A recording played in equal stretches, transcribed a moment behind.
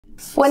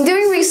When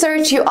doing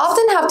research, you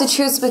often have to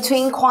choose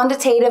between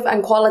quantitative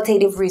and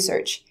qualitative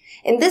research.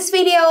 In this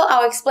video,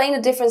 I'll explain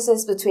the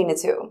differences between the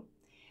two.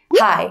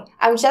 Hi,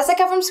 I'm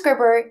Jessica from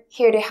Scribbr,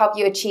 here to help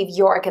you achieve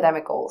your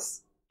academic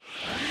goals.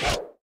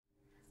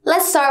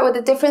 Let's start with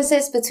the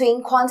differences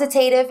between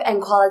quantitative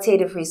and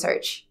qualitative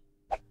research.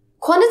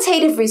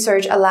 Quantitative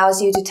research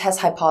allows you to test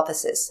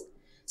hypotheses,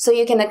 so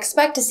you can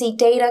expect to see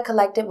data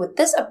collected with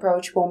this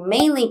approach will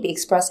mainly be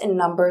expressed in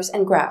numbers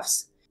and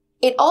graphs.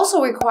 It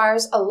also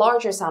requires a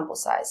larger sample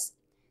size.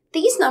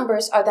 These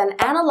numbers are then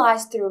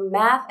analyzed through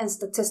math and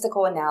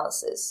statistical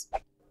analysis.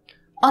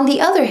 On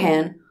the other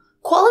hand,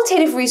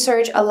 qualitative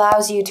research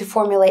allows you to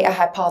formulate a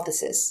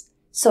hypothesis.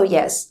 So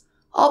yes,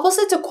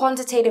 opposite to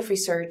quantitative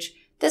research,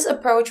 this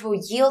approach will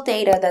yield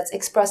data that's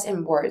expressed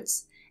in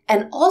words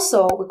and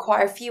also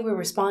require fewer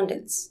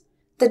respondents.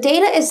 The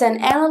data is then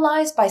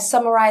analyzed by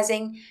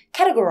summarizing,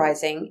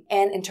 categorizing,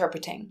 and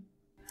interpreting.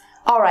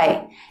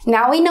 Alright,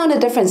 now we know the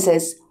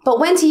differences, but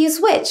when to use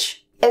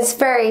which? It's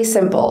very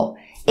simple.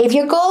 If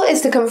your goal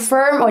is to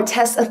confirm or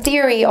test a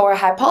theory or a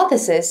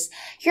hypothesis,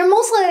 you're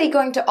most likely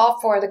going to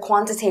opt for the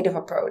quantitative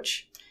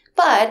approach.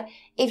 But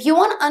if you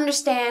want to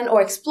understand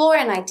or explore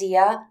an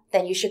idea,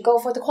 then you should go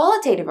for the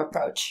qualitative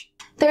approach.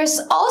 There's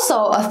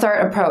also a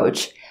third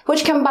approach,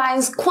 which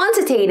combines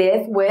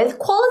quantitative with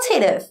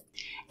qualitative.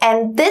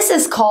 And this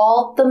is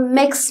called the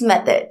mixed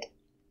method.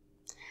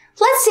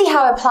 Let's see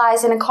how it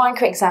applies in a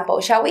concrete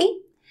example, shall we?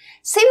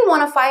 Say we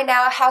want to find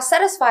out how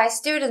satisfied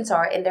students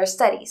are in their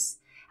studies.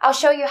 I'll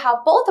show you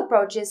how both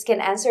approaches can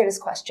answer this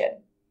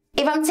question.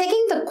 If I'm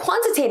taking the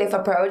quantitative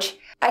approach,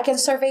 I can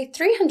survey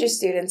 300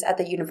 students at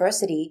the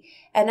university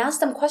and ask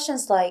them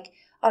questions like,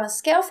 on a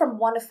scale from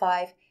 1 to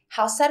 5,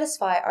 how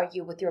satisfied are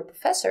you with your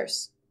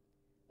professors?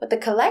 With the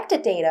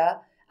collected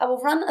data, I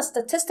will run a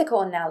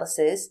statistical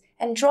analysis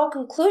and draw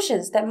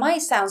conclusions that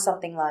might sound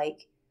something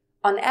like,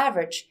 on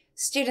average,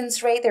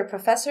 students rate their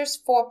professors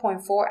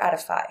 4.4 out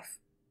of 5.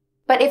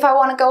 But if I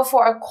want to go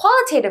for a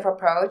qualitative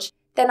approach,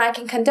 then I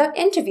can conduct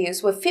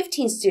interviews with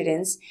 15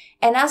 students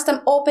and ask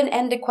them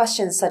open-ended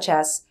questions such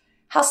as,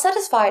 how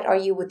satisfied are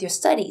you with your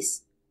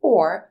studies?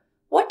 Or,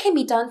 what can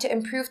be done to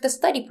improve the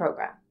study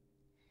program?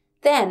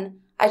 Then,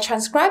 I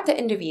transcribe the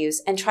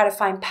interviews and try to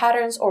find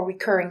patterns or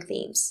recurring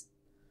themes.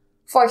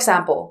 For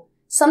example,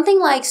 something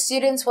like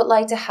students would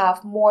like to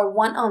have more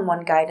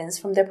one-on-one guidance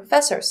from their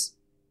professors.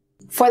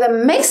 For the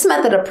mixed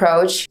method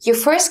approach, you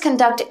first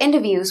conduct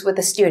interviews with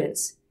the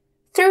students.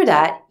 Through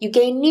that, you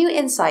gain new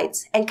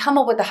insights and come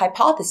up with a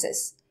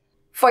hypothesis.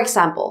 For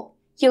example,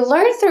 you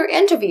learn through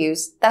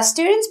interviews that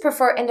students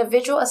prefer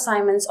individual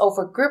assignments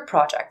over group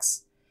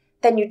projects.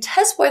 Then you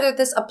test whether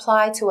this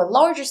applies to a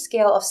larger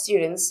scale of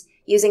students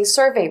using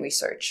survey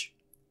research.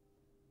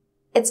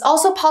 It's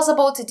also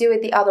possible to do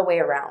it the other way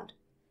around.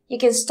 You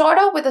can start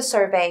out with a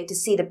survey to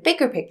see the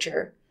bigger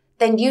picture,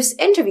 then use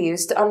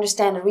interviews to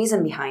understand the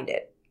reason behind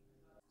it.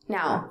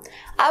 Now,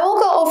 I will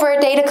go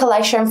over data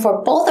collection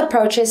for both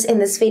approaches in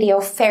this video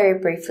very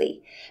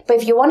briefly, but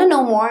if you want to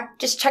know more,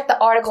 just check the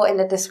article in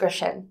the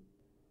description.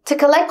 To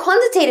collect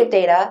quantitative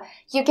data,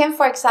 you can,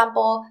 for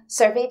example,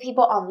 survey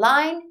people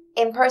online,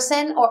 in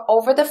person, or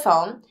over the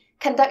phone,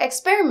 conduct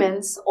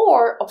experiments,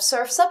 or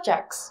observe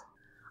subjects.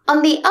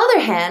 On the other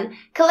hand,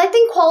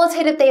 collecting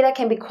qualitative data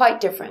can be quite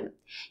different.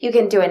 You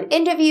can do an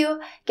interview,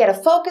 get a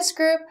focus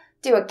group,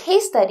 do a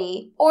case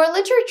study, or a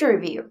literature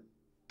review.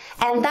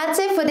 And that's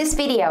it for this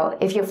video.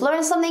 If you've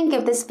learned something,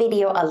 give this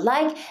video a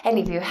like, and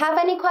if you have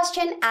any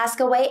question, ask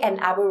away and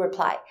I will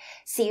reply.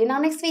 See you in our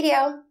next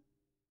video.